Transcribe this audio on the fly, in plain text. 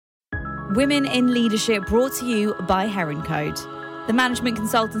Women in Leadership, brought to you by Heron Code, the management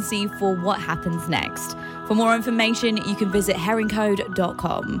consultancy for what happens next. For more information, you can visit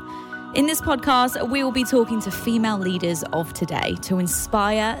heroncode.com. In this podcast, we will be talking to female leaders of today to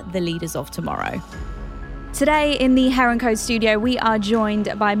inspire the leaders of tomorrow. Today in the Heron Code studio, we are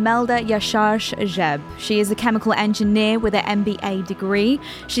joined by Melda Yasar. She is a chemical engineer with an MBA degree.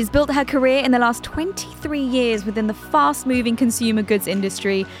 She's built her career in the last 23 years within the fast-moving consumer goods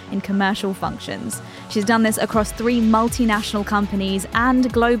industry in commercial functions. She's done this across 3 multinational companies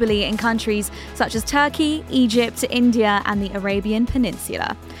and globally in countries such as Turkey, Egypt, India, and the Arabian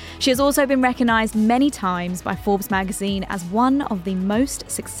Peninsula. She has also been recognized many times by Forbes magazine as one of the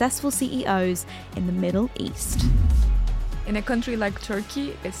most successful CEOs in the Middle East. In a country like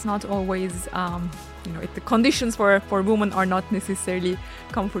Turkey, it's not always, the conditions for women are not necessarily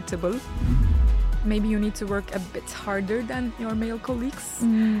comfortable. Maybe you need to work a bit harder than your male colleagues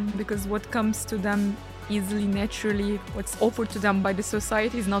because what comes to them easily, naturally, what's offered to them by the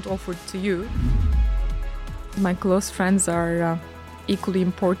society is not offered to you. My close friends are equally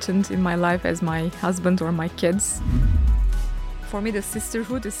important in my life as my husband or my kids. For me, the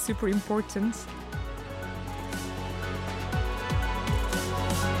sisterhood is super important.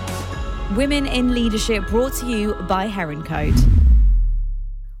 Women in Leadership, brought to you by Heron Code.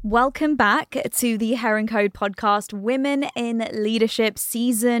 Welcome back to the Heron Code podcast, Women in Leadership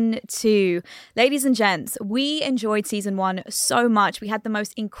Season 2. Ladies and gents, we enjoyed Season 1 so much. We had the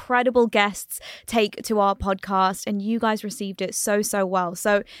most incredible guests take to our podcast and you guys received it so well.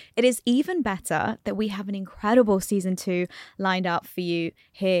 So it is even better that we have an incredible Season 2 lined up for you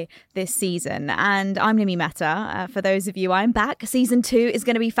here this season. And I'm Nimi Mehta. For those of you, I'm back. Season 2 is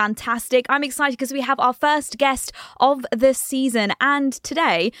going to be fantastic. I'm excited because we have our first guest of the season. And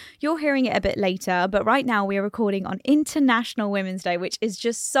today, you're hearing it a bit later, but right now we are recording on International Women's Day, which is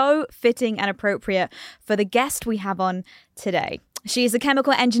just so fitting and appropriate for the guest we have on today. She is a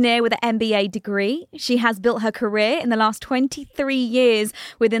chemical engineer with an MBA degree. She has built her career in the last 23 years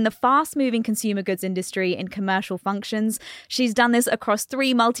within the fast-moving consumer goods industry in commercial functions. She's done this across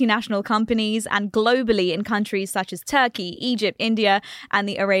 3 multinational companies and globally in countries such as Turkey, Egypt, India, and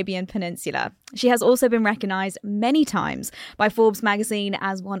the Arabian Peninsula. She has also been recognized many times by Forbes magazine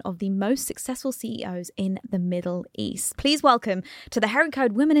as one of the most successful CEOs in the Middle East. Please welcome to the Heron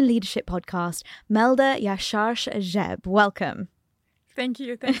Code Women in Leadership podcast, Melda Yasar. Welcome. Thank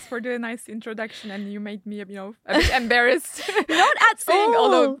you. Thanks for the nice introduction. And you made me, a bit embarrassed. Not at saying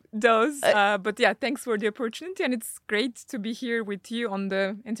all of those. But yeah, thanks for the opportunity. And it's great to be here with you on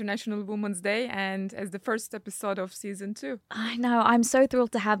the International Women's Day and as the first episode of Season 2. I know. I'm so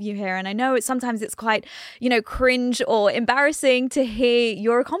thrilled to have you here. And I know sometimes it's quite, cringe or embarrassing to hear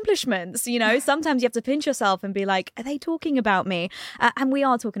your accomplishments. Sometimes you have to pinch yourself and be like, are they talking about me? And we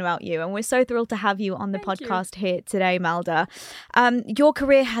are talking about you. And we're so thrilled to have you on the podcast here today, Melda. Your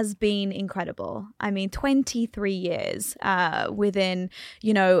career has been incredible. 23 years within,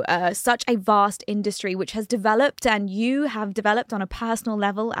 such a vast industry which has developed and you have developed on a personal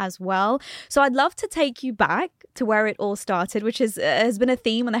level as well. So I'd love to take you back to where it all started, which has been a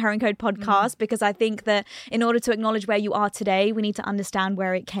theme on the Heron Code podcast, because I think that in order to acknowledge where you are today, we need to understand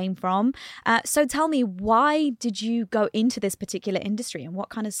where it came from. So tell me, why did you go into this particular industry and what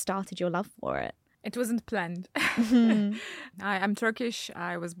kind of started your love for it? It wasn't planned. I'm Turkish.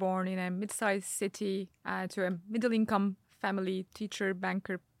 I was born in a mid-sized city to a middle-income family, teacher,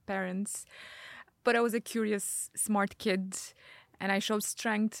 banker, parents. But I was a curious, smart kid, and I showed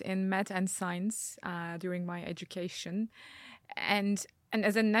strength in math and science during my education. And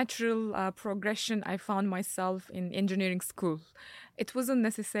as a natural progression, I found myself in engineering school. It wasn't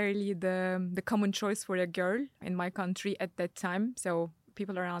necessarily the common choice for a girl in my country at that time. So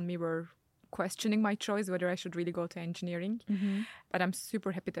people around me were questioning my choice, whether I should really go to engineering. But I'm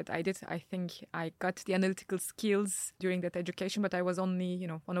super happy that I did. I think I got the analytical skills during that education, but I was only,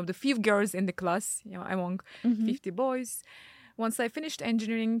 one of the few girls in the class, among 50 boys. Once I finished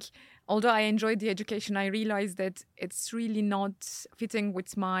engineering, although I enjoyed the education, I realized that it's really not fitting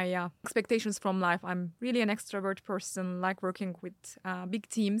with my expectations from life. I'm really an extrovert person, like working with big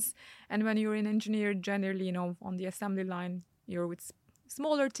teams. And when you're an engineer, generally, on the assembly line, you're with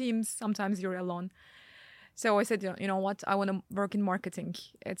smaller teams, sometimes you're alone. So I said, you know what, I want to work in marketing.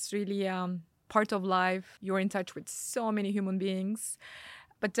 It's really part of life. You're in touch with so many human beings.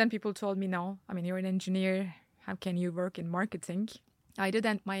 But then people told me, no, you're an engineer. How can you work in marketing? I did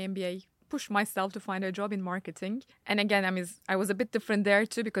my MBA, pushed myself to find a job in marketing. And again, I was a bit different there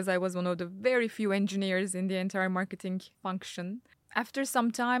too, because I was one of the very few engineers in the entire marketing function. After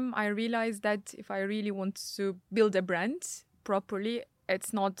some time, I realized that if I really want to build a brand properly,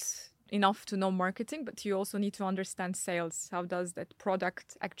 it's not enough to know marketing, but you also need to understand sales. How does that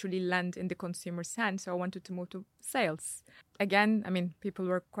product actually land in the consumer's hand? So I wanted to move to sales. Again, I mean, people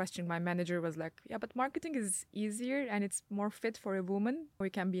were questioning. My manager was like, yeah, but marketing is easier and it's more fit for a woman. We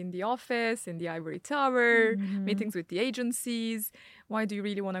can be in the office, in the ivory tower, meetings with the agencies. Why do you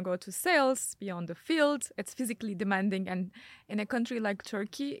really want to go to sales, be on the field? It's physically demanding. And in a country like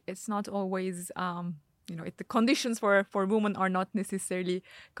Turkey, it's not always... the conditions for women are not necessarily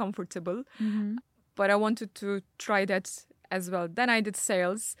comfortable. But I wanted to try that as well. Then I did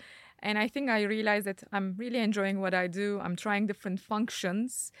sales. And I think I realized that I'm really enjoying what I do. I'm trying different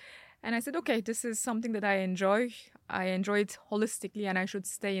functions. And I said, okay, this is something that I enjoy. I enjoy it holistically and I should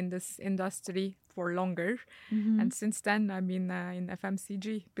stay in this industry for longer. And since then, I've been in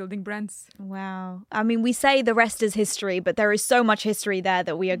FMCG, building brands. Wow. I mean, we say the rest is history, but there is so much history there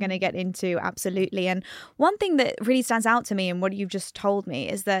that we are going to get into, absolutely. And one thing that really stands out to me in what you've just told me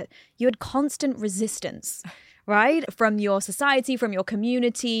is that you had constant resistance, right? From your society, from your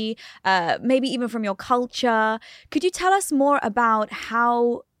community, maybe even from your culture. Could you tell us more about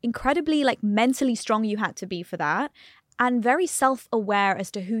how incredibly mentally strong you had to be for that, and very self-aware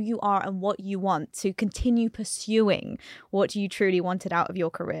as to who you are and what you want to continue pursuing what you truly wanted out of your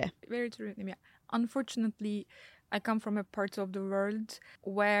career? Very true. Yeah. Unfortunately, I come from a part of the world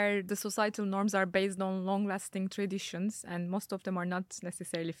where the societal norms are based on long-lasting traditions, and most of them are not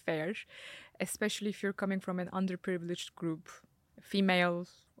necessarily fair, especially if you're coming from an underprivileged group, female,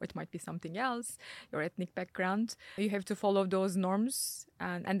 it might be something else, your ethnic background. You have to follow those norms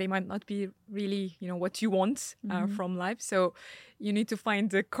and they might not be really, what you want from life. So you need to find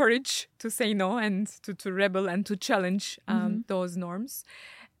the courage to say no and to rebel and to challenge those norms.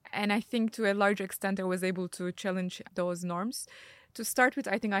 And I think to a large extent, I was able to challenge those norms. To start with,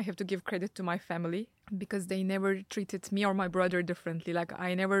 I think I have to give credit to my family because they never treated me or my brother differently.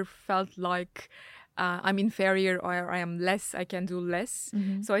 I never felt like I'm inferior or I am less, I can do less.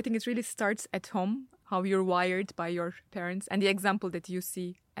 So I think it really starts at home, how you're wired by your parents and the example that you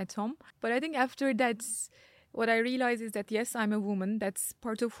see at home. But I think after that, what I realized is that, yes, I'm a woman. That's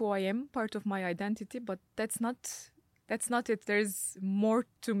part of who I am, part of my identity, but that's not it. There's more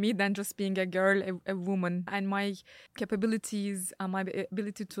to me than just being a girl, a woman. And my capabilities, my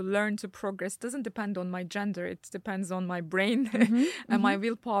ability to learn, to progress doesn't depend on my gender. It depends on my brain and my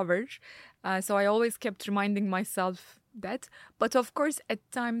willpower. So I always kept reminding myself that. But of course, at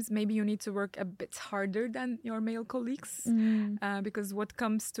times, maybe you need to work a bit harder than your male colleagues because what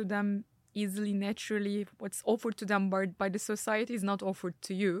comes to them easily, naturally, what's offered to them by the society is not offered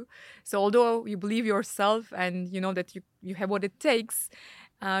to you. So although you believe yourself and you know that you have what it takes,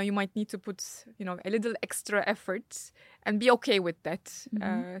 you might need to put a little extra effort and be okay with that.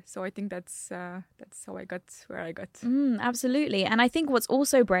 So I think that's how I got where I got. Absolutely. And I think what's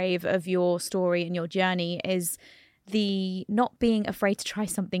also brave of your story and your journey is the not being afraid to try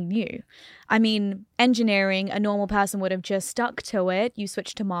something new. I mean, engineering, a normal person would have just stuck to it. You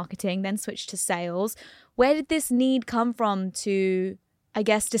switched to marketing, then switched to sales. Where did this need come from to, I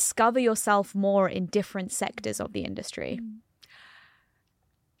guess, discover yourself more in different sectors of the industry?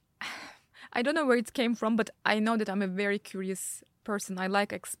 I don't know where it came from, but I know that I'm a very curious person. I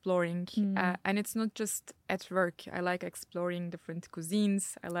like exploring and it's not just at work. I like exploring different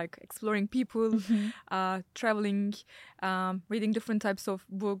cuisines. I like exploring people, traveling, reading different types of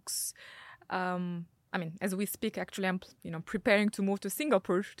books. I mean, as we speak, actually, I'm preparing to move to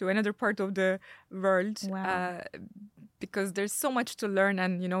Singapore, to another part of the world. Wow. Because there's so much to learn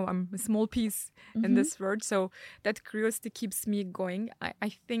and, I'm a small piece in this world. So that curiosity keeps me going. I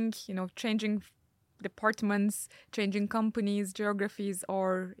think, changing departments, changing companies, geographies,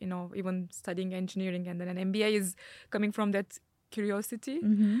 or, even studying engineering and then an MBA is coming from that curiosity.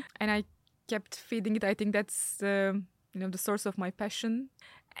 And I kept feeding it. I think that's the source of my passion.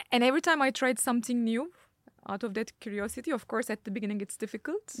 And every time I tried something new, out of that curiosity, of course, at the beginning, it's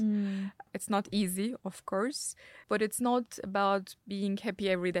difficult. It's not easy, of course, but it's not about being happy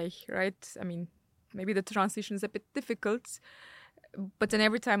every day, right? I mean, maybe the transition is a bit difficult, but then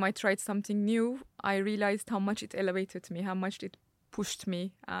every time I tried something new, I realized how much it elevated me, how much it pushed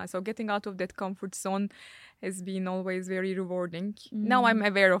me. So getting out of that comfort zone has been always very rewarding. Now I'm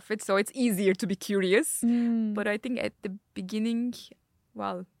aware of it, so it's easier to be curious. But I think at the beginning,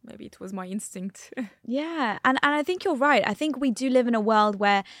 well, maybe it was my instinct. Yeah. And I think you're right. I think we do live in a world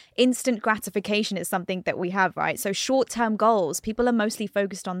where instant gratification is something that we have, right? So short-term goals, people are mostly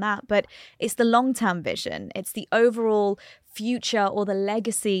focused on that, but it's the long-term vision. It's the overall future or the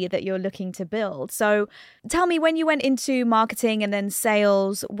legacy that you're looking to build. So tell me, when you went into marketing and then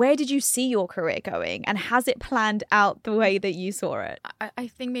sales, where did you see your career going? And has it planned out the way that you saw it? I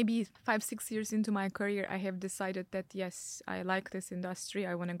think maybe 5-6 years into my career, I have decided that, yes, I like this industry.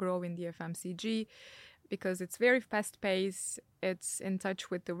 I want to grow in the FMCG because it's very fast-paced. It's in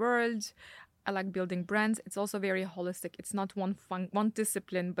touch with the world. I like building brands. It's also very holistic. It's not one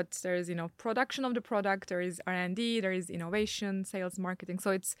discipline, but there's, production of the product, there is R&D, there is innovation, sales, marketing.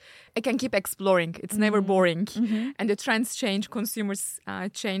 So I can keep exploring. It's never boring. And the trends change, consumers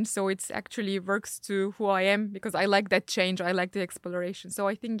change. So it's actually works to who I am because I like that change. I like the exploration. So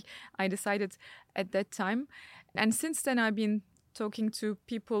I think I decided at that time. And since then, I've been talking to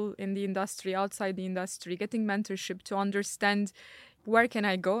people in the industry, outside the industry, getting mentorship to understand where can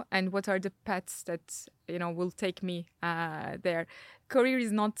I go and what are the paths that, will take me there. Career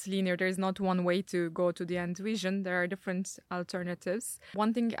is not linear. There is not one way to go to the end vision. There are different alternatives.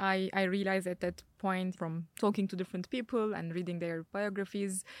 One thing I realized at that point from talking to different people and reading their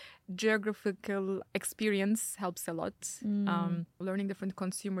biographies, geographical experience helps a lot. Learning different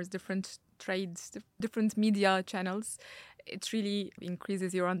consumers, different trades, different media channels, it really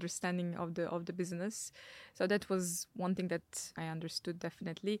increases your understanding of the business. So that was one thing that I understood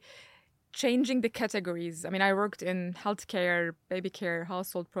definitely. Changing the categories. I mean, I worked in healthcare, baby care,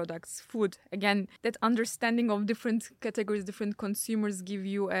 household products, food. Again, that understanding of different categories, different consumers give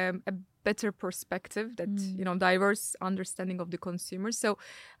you a better perspective, that, diverse understanding of the consumers. So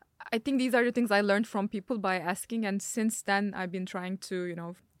I think these are the things I learned from people by asking. And since then, I've been trying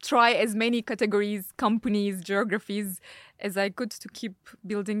to, try as many categories, companies, geographies as I could to keep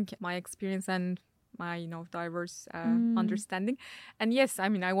building my experience and my, diverse understanding. And yes, I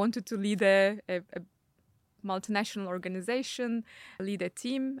mean, I wanted to lead a multinational organization, lead a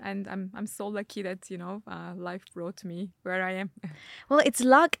team, and I'm so lucky that life brought me where I am. Well, it's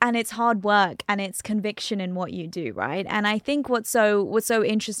luck and it's hard work and it's conviction in what you do, right? And I think what's so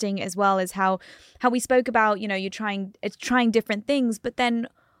interesting as well is how we spoke about, you're trying different things, but then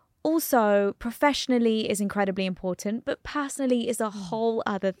also professionally is incredibly important, but personally is a whole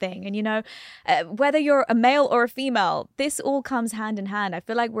other thing. And whether you're a male or a female, this all comes hand in hand. I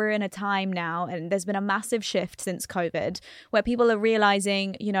feel like we're in a time now, and there's been a massive shift since COVID, where people are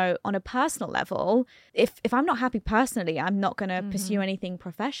realizing, on a personal level, if I'm not happy personally, I'm not going to pursue anything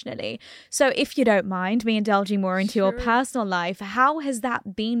professionally. So if you don't mind me indulging more into your personal life, how has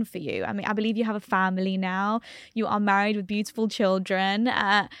that been for you? I mean, I believe you have a family now. You are married with beautiful children.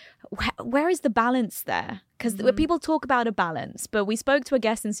 Where is the balance there? Because people talk about a balance, but we spoke to a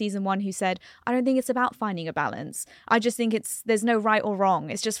guest in season 1 who said, I don't think it's about finding a balance. I just think there's no right or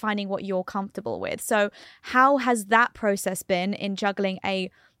wrong. It's just finding what you're comfortable with. So how has that process been in juggling a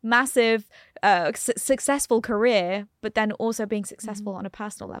massive, successful career, but then also being successful on a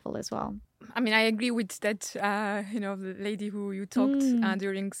personal level as well? I mean, I agree with that, the lady who you talked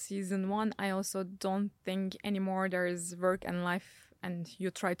during season 1. I also don't think anymore there is work and life and you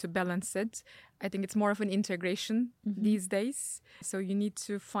try to balance it. I think it's more of an integration these days. So you need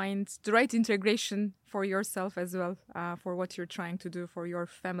to find the right integration for yourself as well, for what you're trying to do for your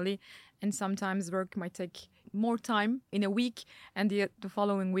family. And sometimes work might take more time in a week, and the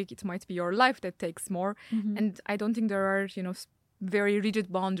following week it might be your life that takes more. And I don't think there are, very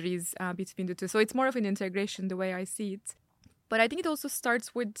rigid boundaries between the two. So it's more of an integration the way I see it. But I think it also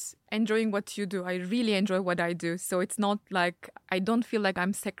starts with enjoying what you do. I really enjoy what I do. So it's not like I don't feel like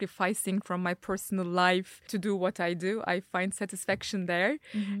I'm sacrificing from my personal life to do what I do. I find satisfaction there.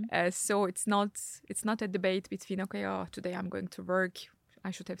 So it's not a debate between, today I'm going to work.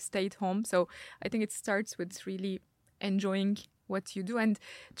 I should have stayed home. So I think it starts with really enjoying what you do and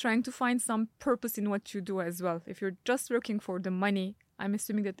trying to find some purpose in what you do as well. If you're just working for the money, I'm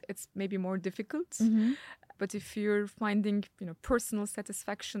assuming that it's maybe more difficult. But if you're finding, personal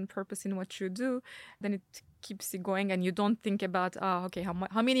satisfaction, purpose in what you do, then it keeps you going, and you don't think about,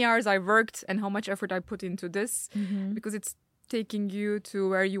 how many hours I worked and how much effort I put into this, because it's taking you to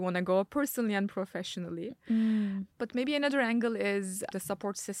where you want to go personally and professionally. But maybe another angle is the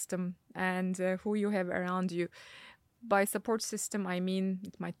support system and who you have around you. By support system, I mean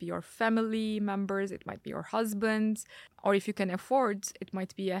it might be your family members, it might be your husband, or if you can afford, it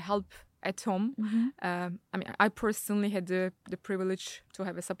might be a help at home. I personally had the privilege to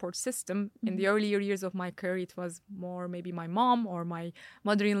have a support system. In the earlier years of my career, it was more maybe my mom or my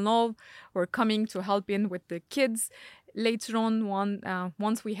mother-in-law were coming to help in with the kids. later on,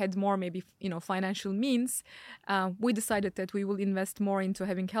 once we had more maybe financial means, we decided that we will invest more into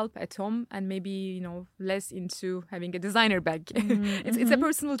having help at home and maybe less into having a designer bag. It's a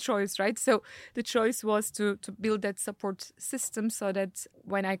personal choice, right? So the choice was to build that support system so that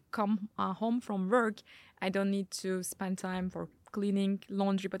when I come home from work, I don't need to spend time for cleaning,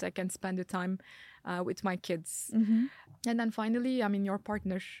 laundry, but I can spend the time with my kids. And then finally, your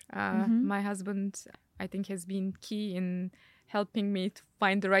partner, my husband, I think has been key in helping me to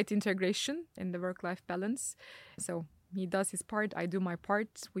find the right integration in the work-life balance. So he does his part, I do my part,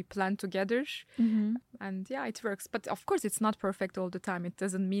 we plan together, and yeah, it works. But of course, it's not perfect all the time. It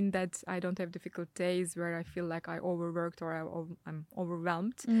doesn't mean that I don't have difficult days where I feel like I overworked or I'm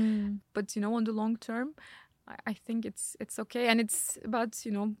overwhelmed. But on the long term, I think it's okay, and it's about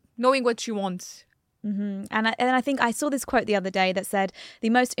knowing what you want. And I think I saw this quote the other day that said,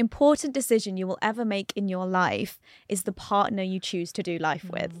 the most important decision you will ever make in your life is the partner you choose to do life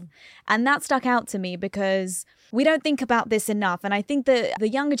with. And that stuck out to me because we don't think about this enough. And I think that the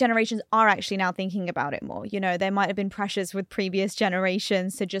younger generations are actually now thinking about it more. There might have been pressures with previous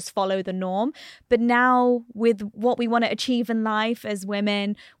generations to just follow the norm. But now with what we want to achieve in life as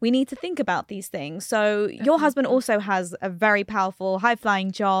women, we need to think about these things. So your husband also has a very powerful,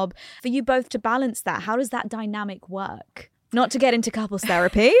 high-flying job. For you both to balance that, how does that dynamic work? Not to get into couples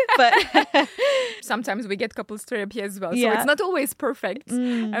therapy, but sometimes we get couples therapy as well. So it's not always perfect.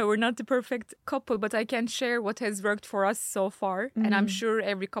 We're not the perfect couple, but I can share what has worked for us so far. And I'm sure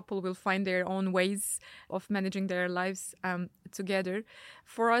every couple will find their own ways of managing their lives together.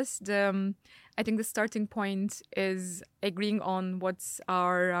 For us, I think the starting point is agreeing on what's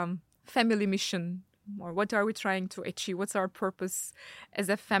our family mission, or what are we trying to achieve? What's our purpose as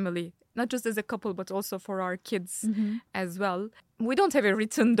a family? Not just as a couple, but also for our kids as well. We don't have a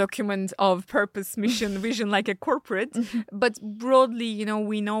written document of purpose, mission, vision like a corporate, but broadly,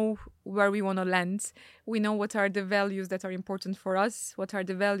 we know where we want to land. We know what are the values that are important for us, what are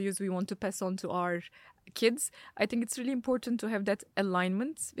the values we want to pass on to our kids. I think it's really important to have that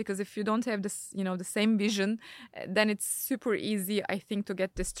alignment, because if you don't have this, the same vision, then it's super easy, I think, to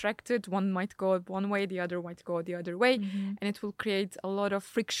get distracted. One might go one way, the other might go the other way, and it will create a lot of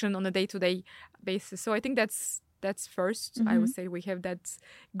friction on a day-to-day basis. So I think that's first. I would say we have that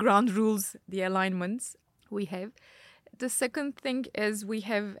ground rules, the alignments we have. The second thing is we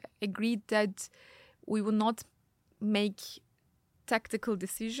have agreed that we will not make tactical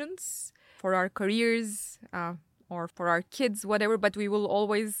decisions for our careers or for our kids, whatever, but we will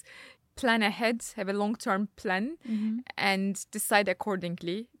always plan ahead, have a long-term plan, and decide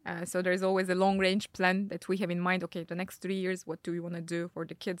accordingly. So there's always a long-range plan that we have in mind. Okay, the next 3 years, what do we want to do for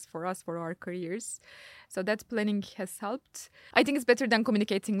the kids, for us, for our careers? So that planning has helped. I think it's better than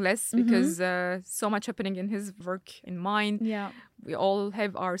communicating less, because so much happening in his work, in mine. Yeah. We all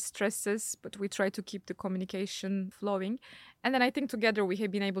have our stresses, but we try to keep the communication flowing. And then I think together we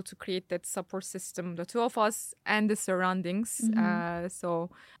have been able to create that support system, the two of us and the surroundings.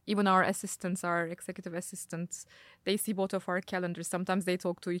 So even our assistants, our executive assistants, they see both of our calendars. Sometimes they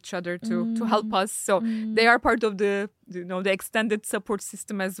talk to each other to help us. So they are part of the extended support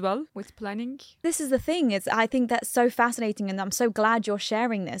system as well with planning. This is the thing. I think that's so fascinating, and I'm so glad you're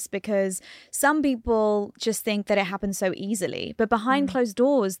sharing this, because some people just think that it happens so easily. But behind closed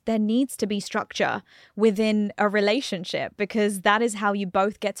doors, there needs to be structure within a relationship, because that is how you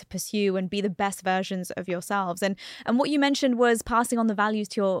both get to pursue and be the best versions of yourselves. And what you mentioned was passing on the values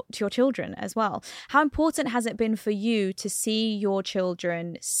to your children as well. How important has it been for you to see your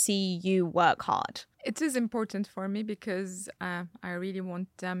children see you work hard? It is important for me, because I really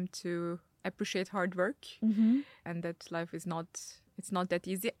want them to appreciate hard work, and that life is not that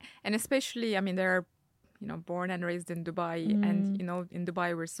easy. And especially, they're born and raised in Dubai, and in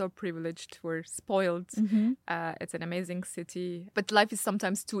Dubai we're so privileged, we're spoiled. It's an amazing city, but life is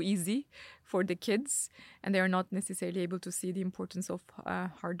sometimes too easy for the kids, and they are not necessarily able to see the importance of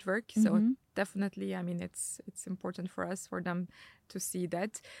hard work. So definitely, it's important for us, for them to see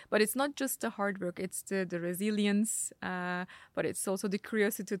that. But it's not just the hard work, it's the resilience, but it's also the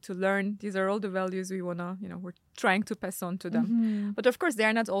curiosity to learn. These are all the values we're trying to pass on to them. But of course, they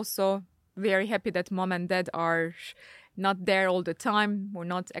are not also very happy that mom and dad are not there all the time, or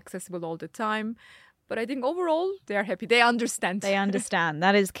not accessible all the time. But I think overall, they are happy. They understand. They understand.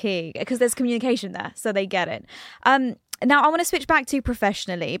 That is key, because there's communication there, so they get it. Now, I want to switch back to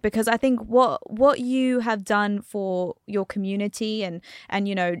professionally, because I think what you have done for your community and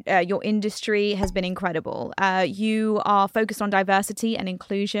your industry has been incredible. You are focused on diversity and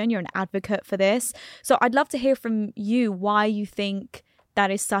inclusion. You're an advocate for this. So I'd love to hear from you why you think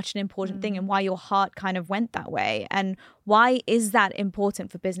that is such an important thing and why your heart kind of went that way. And why is that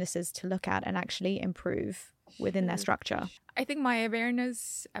important for businesses to look at and actually improve within their structure? I think my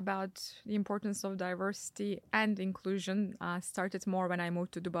awareness about the importance of diversity and inclusion started more when I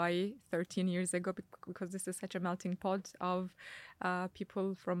moved to Dubai 13 years ago, because this is such a melting pot of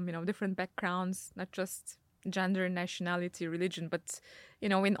people from, different backgrounds, not just gender, nationality, religion, but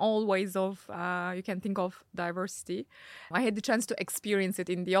in all ways of you can think of diversity. I had the chance to experience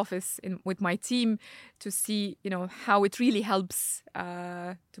it in the office with my team, to see how it really helps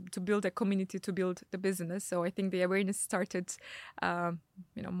to build a community, to build the business. So I think the awareness started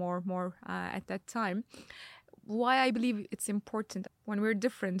more at that time. Why I believe it's important: when we're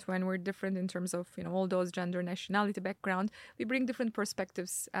different in terms of all those gender, nationality, background, we bring different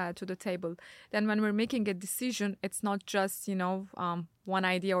perspectives to the table. Then when we're making a decision, it's not just one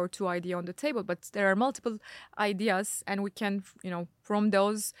idea or two ideas on the table, but there are multiple ideas, and we can from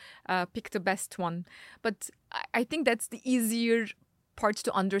those pick the best one. But I think that's the easier part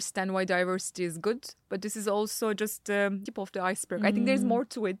to understand why diversity is good, but this is also just the tip of the iceberg. I think there's more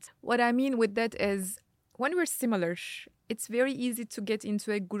to it. What I mean with that is, when we're similar, it's very easy to get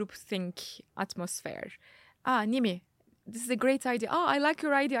into a groupthink atmosphere. Nimi, this is a great idea. I like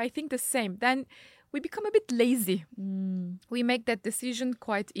your idea. I think the same. Then we become a bit lazy. We make that decision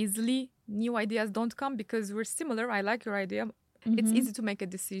quite easily. New ideas don't come because we're similar. I like your idea. It's easy to make a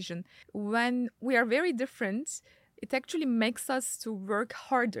decision. When we are very different, it actually makes us to work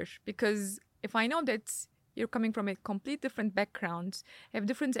harder, because if I know that you're coming from a complete different background, have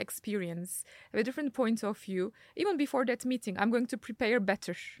different experience, have a different point of view, even before that meeting, I'm going to prepare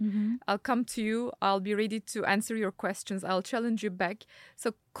better. I'll come to you. I'll be ready to answer your questions. I'll challenge you back.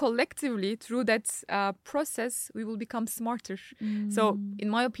 So collectively, through that process, we will become smarter. So in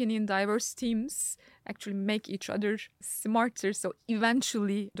my opinion, diverse teams actually make each other smarter. So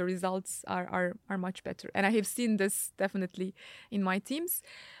eventually the results are much better. And I have seen this definitely in my teams.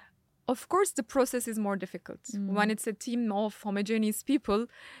 Of course, the process is more difficult. When it's a team of homogeneous people,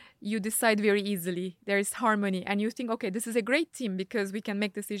 you decide very easily. There is harmony. And you think, okay, this is a great team because we can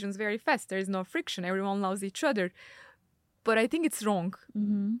make decisions very fast. There is no friction. Everyone loves each other. But I think it's wrong.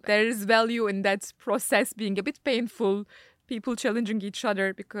 There is value in that process being a bit painful, people challenging each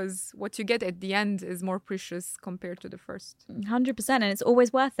other, because what you get at the end is more precious compared to the first. 100%. And it's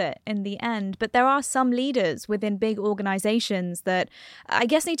always worth it in the end. But there are some leaders within big organizations that I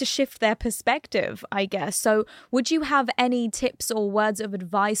guess need to shift their perspective, I guess. So would you have any tips or words of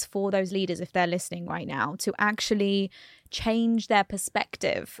advice for those leaders, if they're listening right now, to actually change their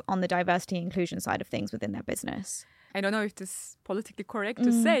perspective on the diversity and inclusion side of things within their business? I don't know if this is politically correct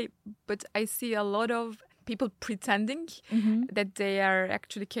to say, but I see a lot of people pretending that they are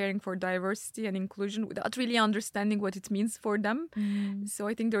actually caring for diversity and inclusion without really understanding what it means for them. So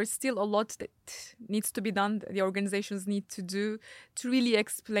I think there is still a lot that needs to be done, the organizations need to do, to really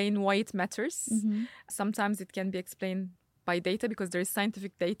explain why it matters. Sometimes it can be explained by data, because there is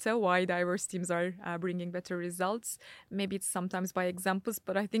scientific data why diverse teams are bringing better results. Maybe it's sometimes by examples,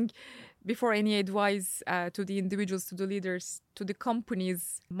 but I think before any advice to the individuals, to the leaders, to the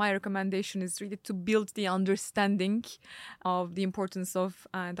companies, my recommendation is really to build the understanding of the importance of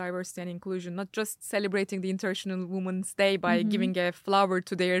diversity and inclusion, not just celebrating the International Women's Day by giving a flower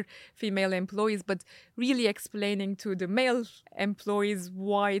to their female employees, but really explaining to the male employees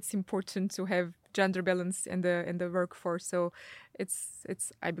why it's important to have gender balance in the workforce. So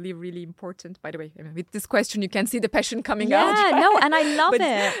it's I believe really important. By the way, with this question you can see the passion coming out. Yeah, no, and I love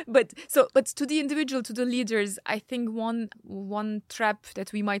it. But to the individual, to the leaders, I think one trap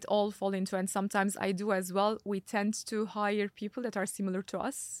that we might all fall into, and sometimes I do as well, we tend to hire people that are similar to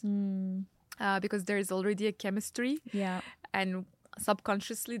us because there is already a chemistry. Yeah, and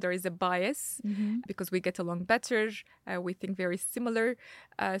subconsciously there is a bias because we get along better, we think very similar.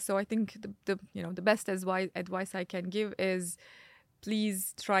 So I think the best advice I can give is,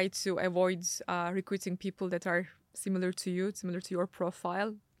 please try to avoid recruiting people that are similar to you, similar to your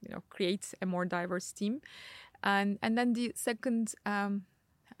profile. Create a more diverse team. And then the second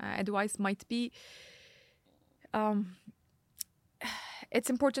advice might be, it's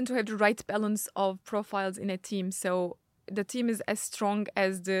important to have the right balance of profiles in a team. So the team is as strong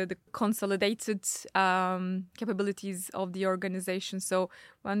as the consolidated capabilities of the organization. So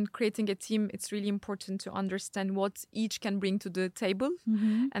when creating a team, it's really important to understand what each can bring to the table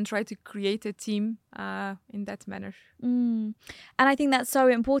and try to create a team in that manner. And I think that's so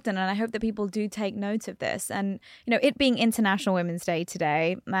important, and I hope that people do take note of this. And it being International Women's Day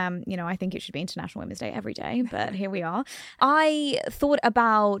today, I think it should be International Women's Day every day, but here we are. I thought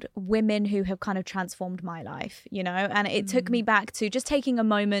about women who have kind of transformed my life, and it took me back to just taking a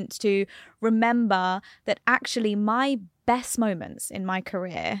moment to remember that actually my best moments in my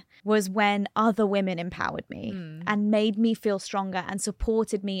career was when other women empowered me and made me feel stronger and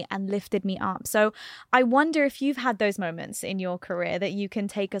supported me and lifted me up. So I wonder if you've had those moments in your career that you can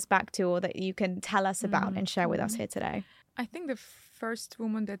take us back to, or that you can tell us about and share with us here today. I think the first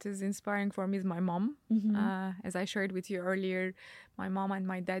woman that is inspiring for me is my mom. As I shared with you earlier, my mom and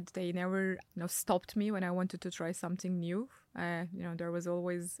my dad, they never stopped me when I wanted to try something new. There was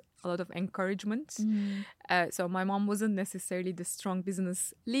always a lot of encouragement. So my mom wasn't necessarily the strong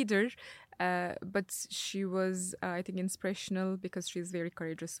business leader, but she was, I think, inspirational because she's a very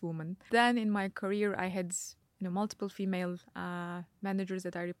courageous woman. Then in my career, I had multiple female managers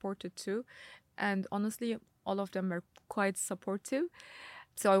that I reported to. And honestly, all of them were quite supportive.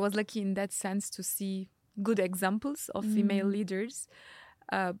 So I was lucky in that sense to see good examples of female leaders.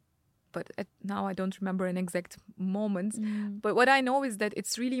 But now I don't remember an exact moment. But what I know is that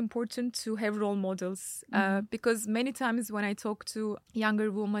it's really important to have role models because many times when I talk to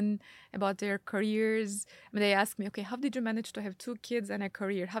younger women about their careers, they ask me, okay, how did you manage to have 2 kids and a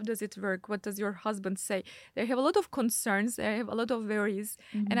career? How does it work? What does your husband say? They have a lot of concerns. They have a lot of worries.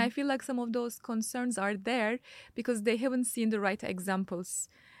 And I feel like some of those concerns are there because they haven't seen the right examples.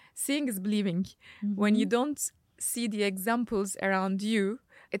 Seeing is believing. When you don't see the examples around you,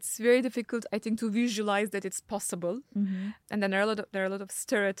 it's very difficult, I think, to visualize that it's possible. And then there are a lot of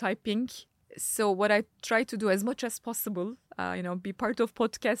stereotyping. So what I try to do as much as possible, be part of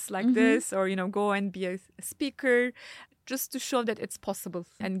podcasts like this, or, go and be a speaker, just to show that it's possible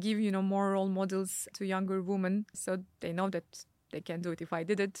and give, more role models to younger women so they know that they can do it. If I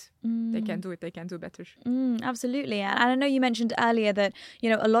did it, they can do it. They can do better. Absolutely. And I know you mentioned earlier that,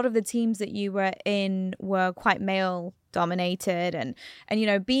 a lot of the teams that you were in were quite male dominated and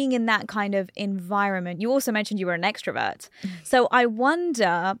being in that kind of environment. You also mentioned you were an extrovert. So I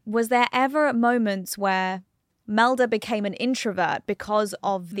wonder, was there ever moments where Melda became an introvert because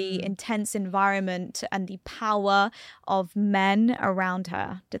of the intense environment and the power of men around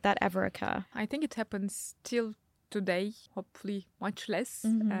her? Did that ever occur? I think it happens till today, hopefully much less.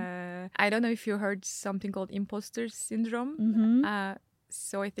 I don't know if you heard something called imposter syndrome.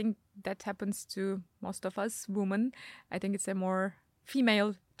 So I think that happens to most of us women. I think it's a more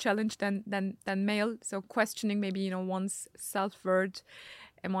female challenge than male. So questioning maybe, one's self-worth.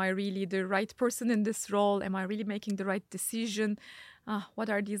 Am I really the right person in this role? Am I really making the right decision? What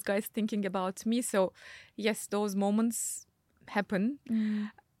are these guys thinking about me? So yes, those moments happen.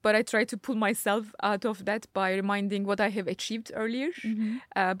 But I try to pull myself out of that by reminding what I have achieved earlier.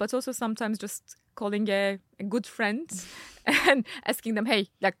 But also sometimes just calling a good friend and asking them, hey,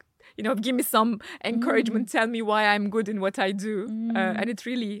 give me some encouragement. Tell me why I'm good in what I do. And it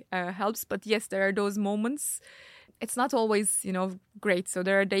really helps. But yes, there are those moments. It's not always, great. So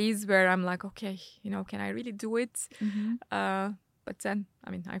there are days where I'm like, okay, can I really do it? But then,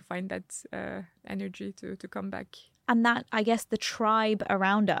 I find that energy to come back. And that, I guess, the tribe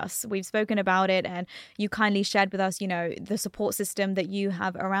around us, we've spoken about it and you kindly shared with us, the support system that you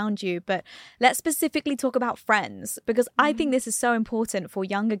have around you. But let's specifically talk about friends, because I think this is so important for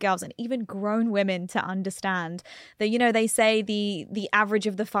younger girls and even grown women to understand that, they say the average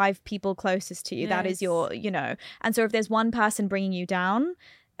of the 5 people closest to you, that is your, and so if there's one person bringing you down,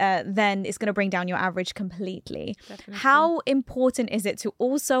 then it's going to bring down your average completely. Definitely. How important is it to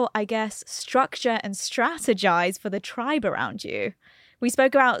also, I guess, structure and strategize for the tribe around you? We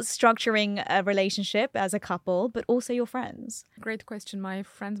spoke about structuring a relationship as a couple, but also your friends. Great question. My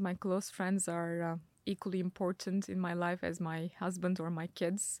friends, my close friends are equally important in my life as my husband or my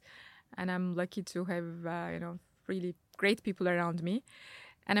kids. And I'm lucky to have, really great people around me.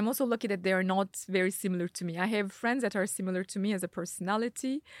 And I'm also lucky that they are not very similar to me. I have friends that are similar to me as a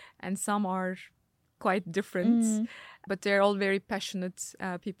personality, and some are quite different. But they're all very passionate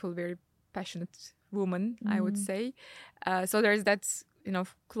people, very passionate women, I would say. So there's that,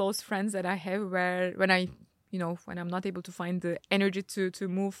 close friends that I have where when I'm not able to find the energy to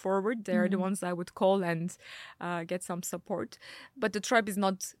move forward, they're the ones I would call and get some support. But the tribe is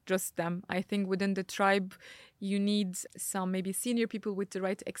not just them. I think within the tribe, you need some maybe senior people with the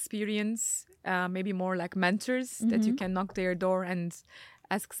right experience, maybe more like mentors that you can knock their door and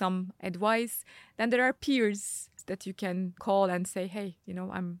ask some advice. Then there are peers that you can call and say, hey,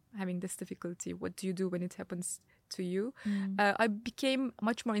 I'm having this difficulty. What do you do when it happens to you? I became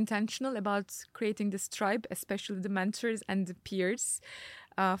much more intentional about creating this tribe, especially the mentors and the peers.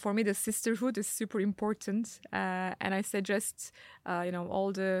 For me, the sisterhood is super important. And I suggest,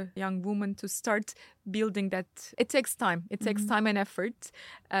 all the young women to start building that. It takes time. It takes time and effort.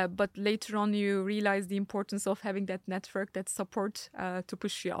 But later on, you realize the importance of having that network, that support to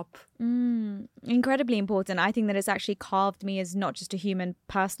push you up. Incredibly important. I think that it's actually carved me as not just a human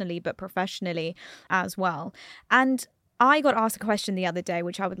personally, but professionally as well. And I got asked a question the other day,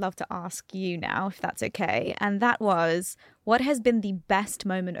 which I would love to ask you now, if that's okay. And that was, what has been the best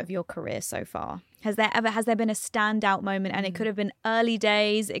moment of your career so far? Has there been a standout moment? And it could have been early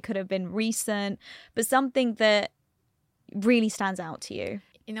days, it could have been recent, but something that really stands out to you.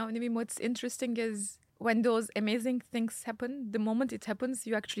 Nimi, what's interesting is when those amazing things happen, the moment it happens,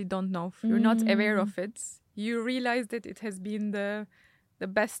 you actually don't know. You're not aware of it. You realize that it has been the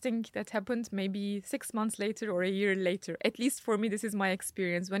best thing that happened maybe 6 months later or a year later. At least for me, this is my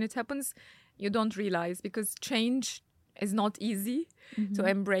experience. When it happens, you don't realize, because change is not easy to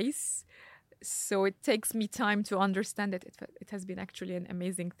embrace. So it takes me time to understand that it has been actually an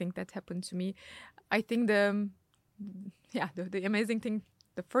amazing thing that happened to me. I think the amazing thing,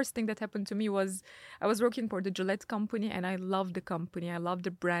 the first thing that happened to me was I was working for the Gillette company, and I loved the company. I loved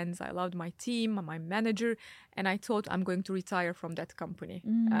the brands. I loved my team, my manager. And I thought I'm going to retire from that company.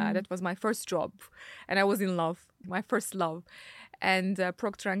 That was my first job. And I was in love, my first love. And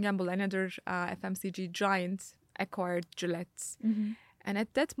Procter & Gamble, another FMCG giant, acquired Gillette. And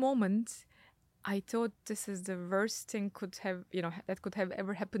at that moment, I thought this is the worst thing that could have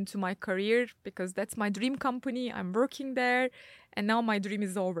ever happened to my career, because that's my dream company. I'm working there, and now my dream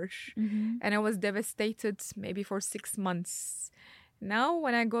is over. And I was devastated maybe for 6 months. Now,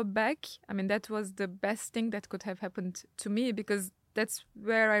 when I go back, that was the best thing that could have happened to me, because that's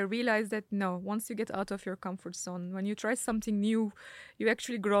where I realized that once you get out of your comfort zone, when you try something new, you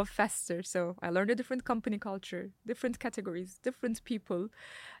actually grow faster. So I learned a different company culture, different categories, different people.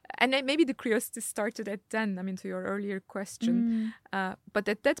 And maybe the curiosity started at then, to your earlier question. But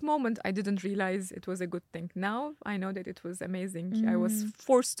at that moment, I didn't realize it was a good thing. Now I know that it was amazing. I was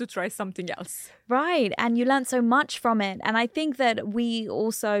forced to try something else. Right. And you learned so much from it. And I think that we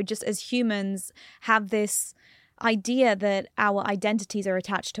also, just as humans, have this idea that our identities are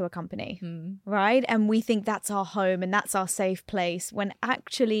attached to a company, right? And we think that's our home and that's our safe place, when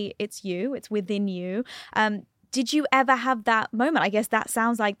actually it's within you. Did you ever have that moment? I guess that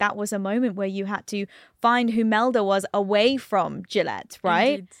sounds like that was a moment where you had to find who Melda was away from Gillette,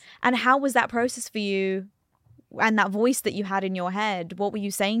 right? Indeed. And how was that process for you? And that voice that you had in your head, what were you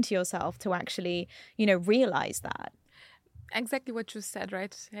saying to yourself to actually, realize that? Exactly what you said,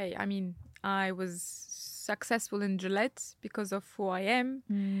 right? Hey, I was successful in Gillette because of who I am.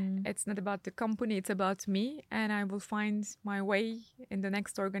 It's not about the company, it's about me, and I will find my way in the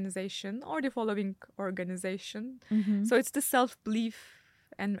next organization or the following organization. So it's the self-belief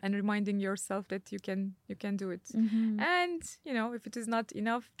and reminding yourself that you can do it. And if it is not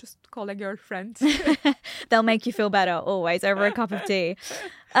enough, just call a girlfriend. They'll make you feel better always over a cup of tea.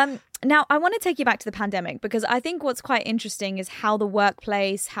 Now, I want to take you back to the pandemic, because I think what's quite interesting is how the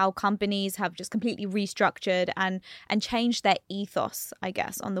workplace, how companies have just completely restructured and changed their ethos, I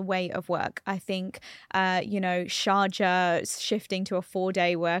guess, on the way of work. I think, Sharjah shifting to a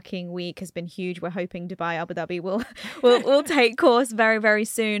 4-day working week has been huge. We're hoping Dubai, Abu Dhabi will take course very, very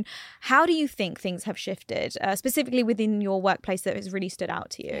soon. How do you think things have shifted, specifically within your workplace, that has really stood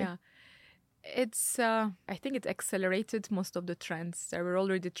out to you? Yeah. It's, I think it accelerated most of the trends. There were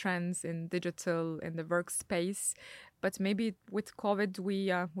already trends in digital, in the workspace, but maybe with COVID,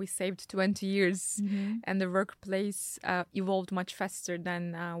 we saved 20 years and the workplace evolved much faster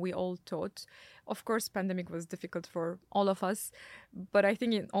than we all thought. Of course, pandemic was difficult for all of us, but I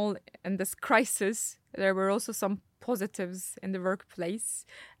think in this crisis, there were also some positives in the workplace,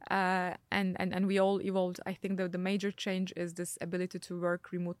 and we all evolved. I think that the major change is this ability to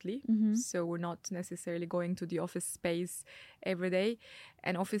work remotely. So we're not necessarily going to the office space every day,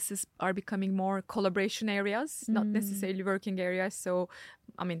 and offices are becoming more collaboration areas, not necessarily working areas. So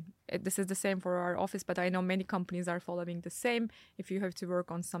this is the same for our office, but I know many companies are following the same. If you have to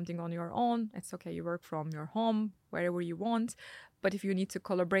work on something on your own, it's okay, you work from your home wherever you want. But if you need to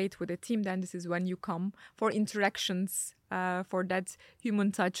collaborate with a team, then this is when you come for interactions, for that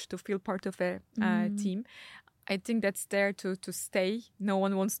human touch, to feel part of a team. I think that's there to stay. No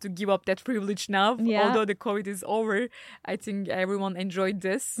one wants to give up that privilege now. Yeah. Although the COVID is over, I think everyone enjoyed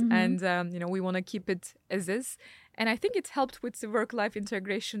this, and we want to keep it as is. And I think it helped with the work-life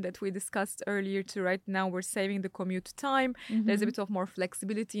integration that we discussed earlier too. Right now, we're saving the commute time. There's a bit of more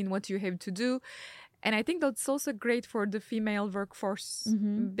flexibility in what you have to do. And I think that's also great for the female workforce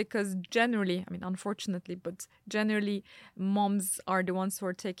because generally, I mean, unfortunately, but generally moms are the ones who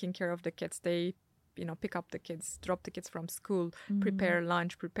are taking care of the kids. They, pick up the kids, drop the kids from school, prepare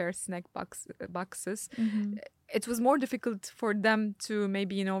lunch, prepare snack boxes. It was more difficult for them to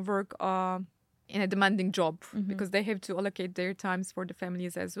maybe, work in a demanding job because they have to allocate their times for the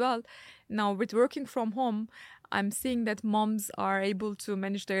families as well. Now, with working from home, I'm seeing that moms are able to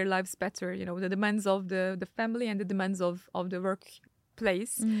manage their lives better, the demands of the family and the demands of the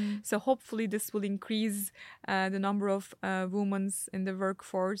workplace. So hopefully this will increase the number of women in the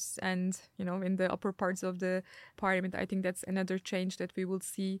workforce and, in the upper parts of the parliament. I think that's another change that we will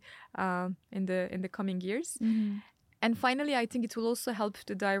see in the coming years. And finally, I think it will also help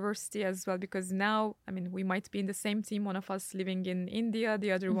the diversity as well, because now, I mean, we might be in the same team, one of us living in India,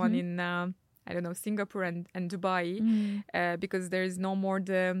 the other one in Singapore and Dubai, because there is no more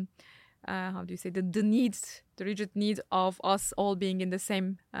the rigid need of us all being in the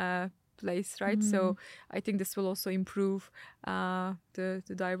same place, right? So I think this will also improve the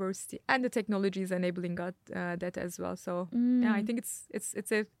diversity, and the technology is enabling that as well. So yeah, I think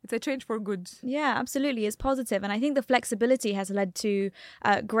it's a change for good. Yeah, absolutely, it's positive, and I think the flexibility has led to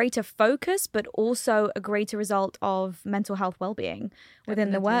greater focus, but also a greater result of mental health well-being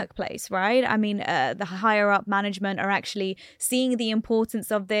within the workplace, right? I mean, the higher up management are actually seeing the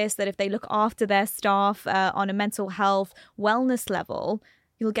importance of this. That if they look after their staff on a mental health wellness level,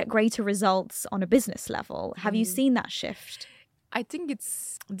 you'll get greater results on a business level. Have you seen that shift? I think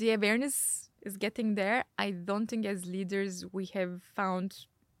the awareness is getting there. I don't think as leaders we have found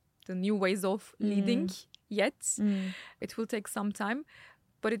the new ways of leading yet. It will take some time,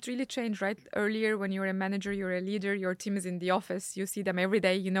 but it really changed, right? Earlier, when you're a manager, you're a leader, your team is in the office, you see them every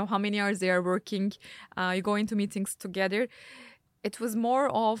day, you know how many hours they are working, you go into meetings together. It was more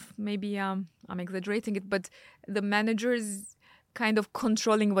of, maybe I'm exaggerating it, but the managers kind of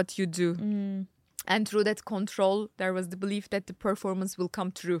controlling what you do. And through that control, there was the belief that the performance will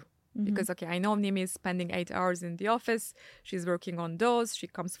come through. Because, okay, I know Nimi is spending 8 hours in the office. She's working on those. She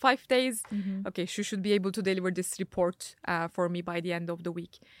comes 5 days. Okay, she should be able to deliver this report for me by the end of the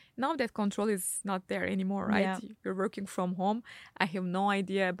week. Now that control is not there anymore, right? Yeah. You're working from home. I have no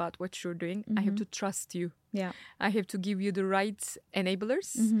idea about what you're doing. I have to trust you. Yeah. I have to give you the right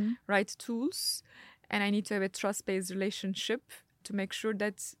enablers, right tools. And I need to have a trust-based relationship to make sure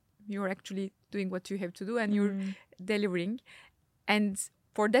that you're actually doing what you have to do and you're delivering. And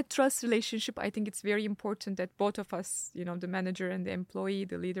for that trust relationship, I think it's very important that both of us, the manager and the employee,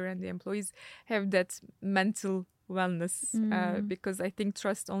 the leader and the employees, have that mental wellness. Because I think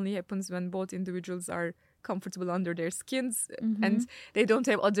trust only happens when both individuals are comfortable under their skins and they don't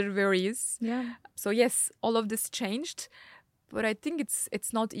have other worries. Yeah. So yes, all of this changed, but I think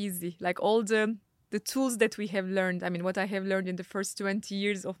it's not easy. Like all the tools that we have learned, I mean, what I have learned in the first 20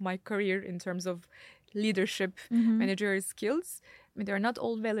 years of my career in terms of leadership, managerial skills, I mean, they're not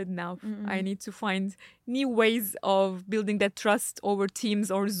all valid now. I need to find new ways of building that trust over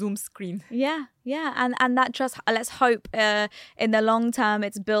Teams or Zoom screen. Yeah. And that trust, let's hope in the long term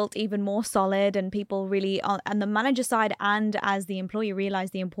it's built even more solid, and people really, on the manager side and as the employee,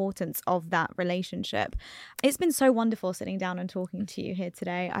 realize the importance of that relationship. It's been so wonderful sitting down and talking to you here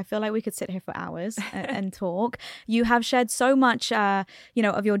today. I feel like we could sit here for hours and talk. You have shared so much,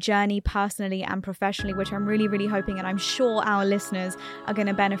 of your journey personally and professionally, which I'm really, really hoping, and I'm sure our listeners are going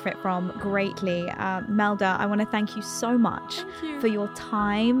to benefit from greatly. Melda, I want to thank you so much for your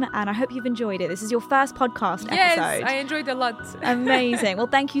time, and I hope you've enjoyed it. This is your first podcast episode. Yes, I enjoyed it a lot. Amazing. Well,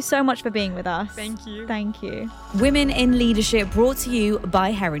 thank you so much for being with us. Thank you. Thank you. Women in Leadership, brought to you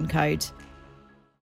by Heron Code.